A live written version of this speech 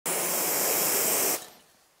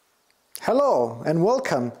Hello and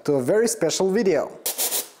welcome to a very special video.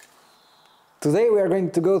 Today we are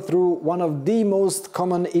going to go through one of the most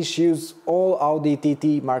common issues all Audi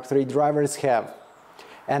TT Mark III drivers have.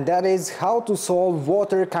 And that is how to solve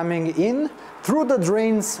water coming in through the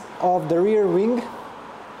drains of the rear wing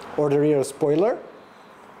or the rear spoiler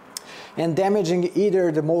and damaging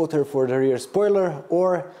either the motor for the rear spoiler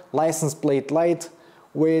or license plate light,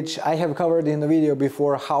 which I have covered in the video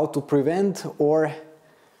before how to prevent or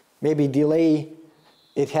maybe delay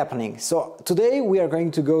it happening. So today we are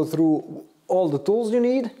going to go through all the tools you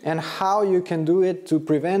need and how you can do it to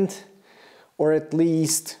prevent or at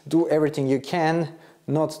least do everything you can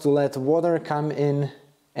not to let water come in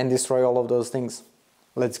and destroy all of those things.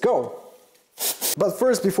 Let's go! But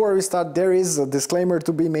first, before we start, there is a disclaimer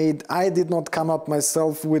to be made. I did not come up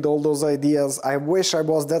myself with all those ideas. I wish I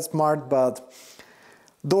was that smart, but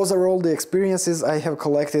those are all the experiences I have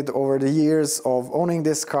collected over the years of owning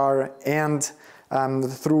this car and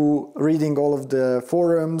through reading all of the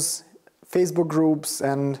forums, Facebook groups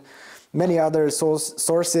and many other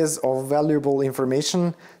sources of valuable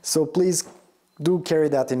information. So please do carry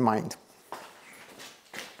that in mind.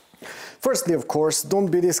 Firstly, of course,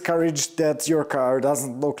 don't be discouraged that your car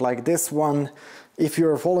doesn't look like this one. If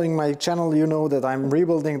you're following my channel, you know that I'm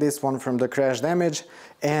rebuilding this one from the crash damage,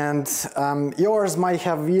 and yours might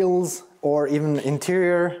have wheels or even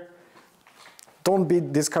interior. Don't be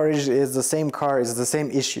discouraged, it's the same car, it's the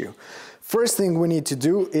same issue. First thing we need to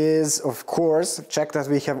do is, of course, check that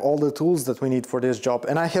we have all the tools that we need for this job.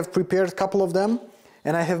 And I have prepared a couple of them,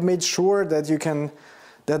 and I have made sure that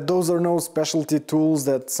that those are no specialty tools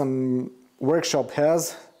that some workshop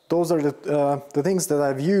has. Those are the things that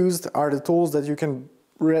I've used are the tools that you can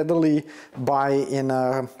readily buy in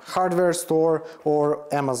a hardware store or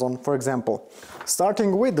Amazon, for example.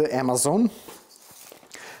 Starting with the Amazon,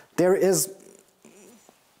 there is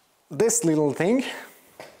this little thing.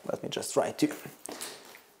 Let me just try to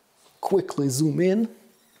quickly zoom in.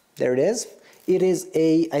 There it is. It is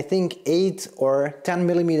a, I think, 8 or 10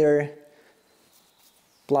 millimeter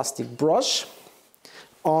plastic brush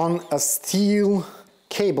on a steel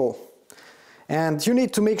cable, and you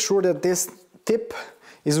need to make sure that this tip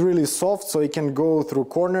is really soft so it can go through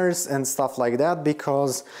corners and stuff like that,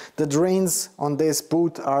 because the drains on this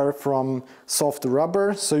boot are from soft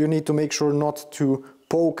rubber, so you need to make sure not to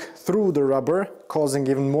poke through the rubber, causing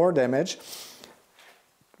even more damage,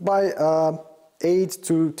 by a 8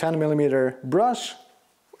 to 10 millimeter brush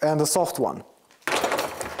and a soft one.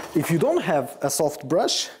 If you don't have a soft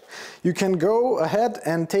brush, you can go ahead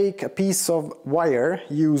and take a piece of wire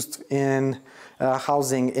used in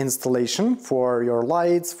housing installation for your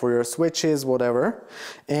lights, for your switches, whatever.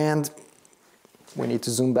 And we need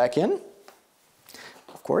to zoom back in,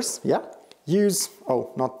 of course, yeah. Use,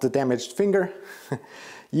 oh, not the damaged finger,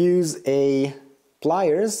 use a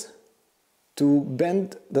pliers to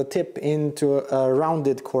bend the tip into a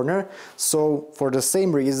rounded corner. So for the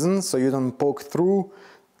same reason, so you don't poke through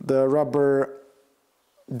the rubber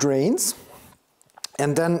drains,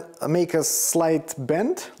 and then make a slight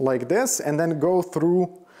bend like this and then go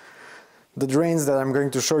through the drains that I'm going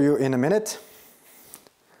to show you in a minute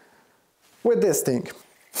with this thing.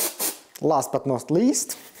 Last but not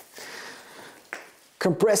least,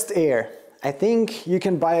 compressed air. I think you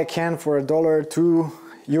can buy a can for $1, €2,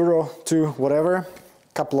 €2, whatever,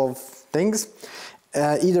 couple of things,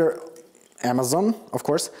 either Amazon, of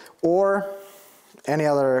course, or any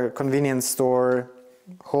other convenience store,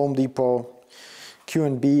 Home Depot,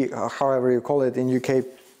 Q&B, however you call it in UK.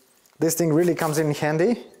 This thing really comes in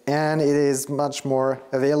handy, and it is much more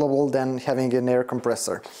available than having an air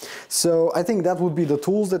compressor. So I think that would be the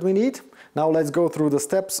tools that we need. Now let's go through the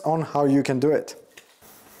steps on how you can do it.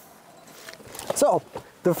 So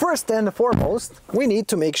the first and foremost, we need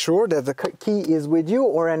to make sure that the key is with you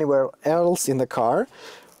or anywhere else in the car.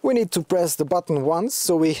 We need to press the button once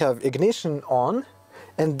so we have ignition on,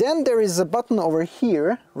 and then there is a button over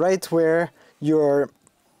here right where your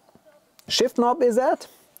shift knob is at.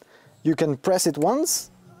 You can press it once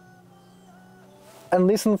and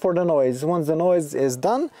listen for the noise. Once the noise is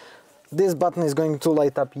done, this button is going to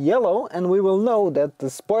light up yellow and we will know that the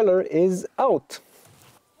spoiler is out.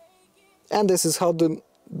 And this is how the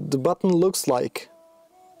button looks like.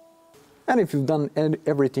 And if you've done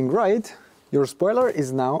everything right, your spoiler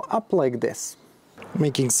is now up like this.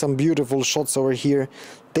 Making some beautiful shots over here.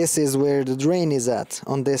 This is where the drain is at.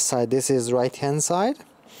 On this side, this is right hand side.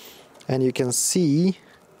 And you can see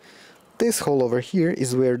this hole over here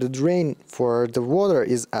is where the drain for the water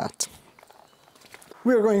is at.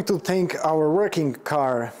 We are going to thank our working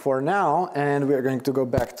car for now, and we are going to go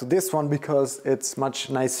back to this one because it's much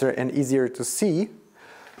nicer and easier to see.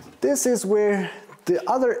 This is where the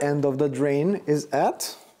other end of the drain is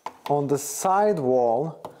at, on the side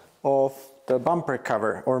wall of the bumper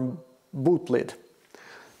cover or boot lid.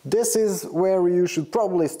 This is where you should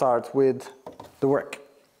probably start with the work.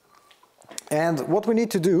 And what we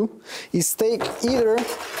need to do is take either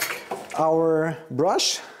our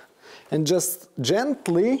brush and just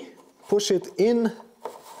gently push it in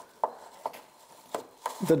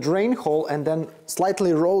the drain hole and then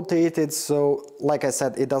slightly rotate it so, like I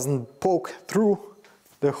said, it doesn't poke through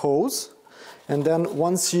the hose. And then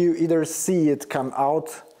once you either see it come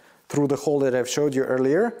out through the hole that I've showed you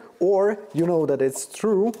earlier, or you know that it's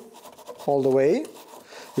through all the way,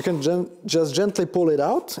 you can just gently pull it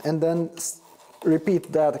out and then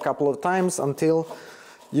repeat that a couple of times until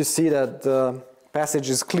you see that the passage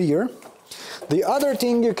is clear. The other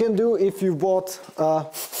thing you can do if you bought a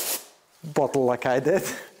bottle like I did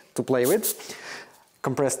to play with,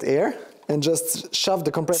 compressed air, and just shove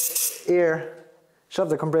the compressed air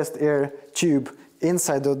tube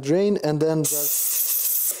inside the drain and then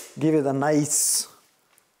just give it a nice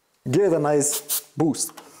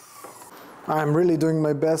boost. I'm really doing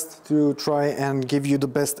my best to try and give you the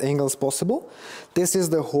best angles possible. This is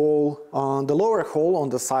the hole, the lower hole on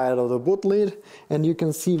the side of the boot lid, and you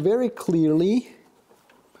can see very clearly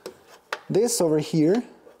this over here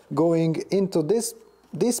going into this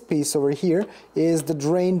piece over here is the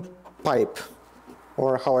drain pipe,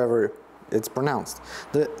 or however it's pronounced.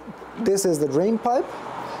 This is the drain pipe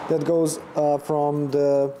that goes from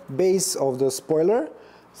the base of the spoiler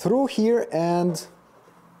through here and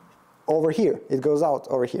over here. It goes out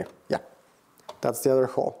over here. Yeah, that's the other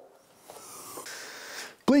hole.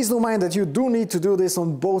 Please don't mind that you do need to do this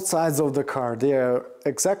on both sides of the car. They are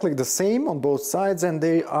exactly the same on both sides and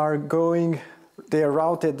they are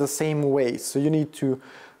routed the same way. So you need to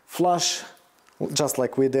flush, just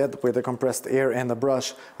like we did with the compressed air and the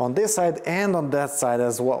brush, on this side and on that side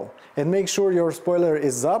as well. And make sure your spoiler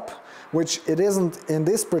is up, which it isn't in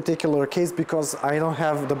this particular case because I don't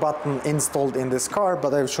have the button installed in this car,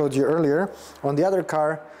 but I've showed you earlier on the other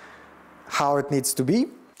car how it needs to be.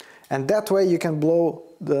 And that way you can blow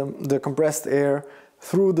the compressed air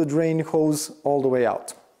through the drain hose all the way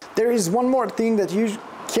out. There is one more thing that you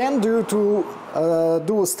can do to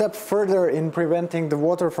do a step further in preventing the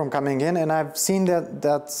water from coming in, and I've seen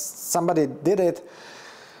that somebody did it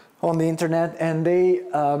on the internet, and they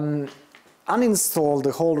uninstalled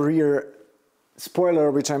the whole rear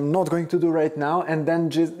spoiler, which I'm not going to do right now, and then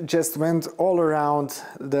just went all around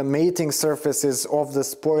the mating surfaces of the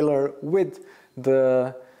spoiler with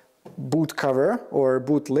the boot cover or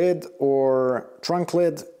boot lid or trunk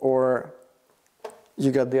lid, or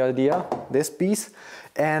you got the idea, this piece,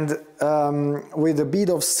 and with a bit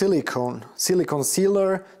of silicone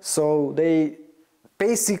sealer, so they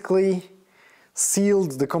basically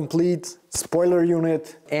sealed the complete spoiler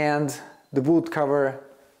unit and the boot cover,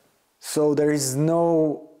 so there is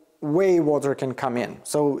no way water can come in.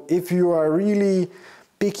 So if you are really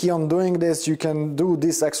picky on doing this, you can do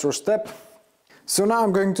this extra step. So now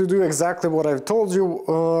I'm going to do exactly what I've told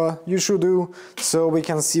you you should do, so we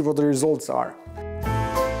can see what the results are.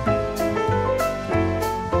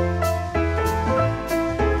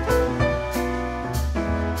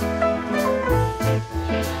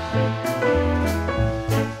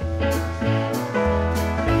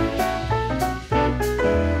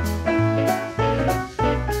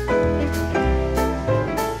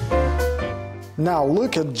 Now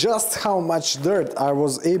look at just how much dirt I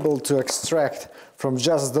was able to extract from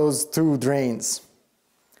just those two drains.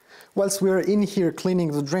 Whilst we're in here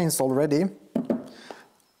cleaning the drains already,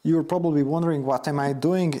 you're probably wondering what am I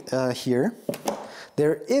doing here.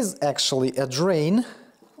 There is actually a drain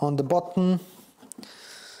on the bottom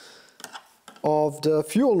of the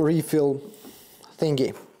fuel refill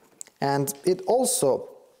thingy, and it also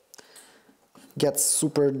gets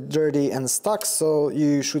super dirty and stuck, so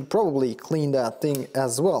you should probably clean that thing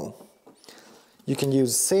as well. You can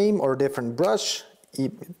use same or different brush,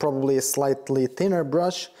 probably a slightly thinner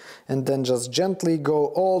brush, and then just gently go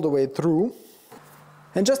all the way through.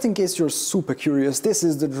 And just in case you're super curious, this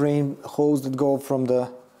is the drain hose that go from the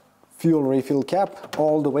fuel refill cap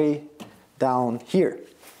all the way down here.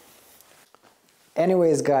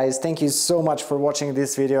 Anyways guys, thank you so much for watching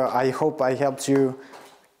this video. I hope I helped you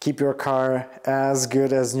keep your car as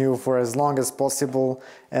good as new for as long as possible,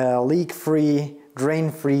 leak-free,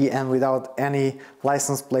 drain-free, and without any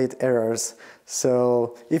license plate errors.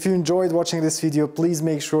 So if you enjoyed watching this video, please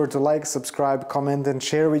make sure to like, subscribe, comment, and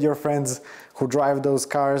share with your friends who drive those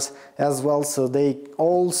cars as well, so they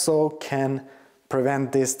also can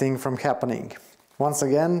prevent this thing from happening. Once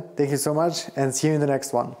again, thank you so much and see you in the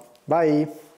next one. Bye!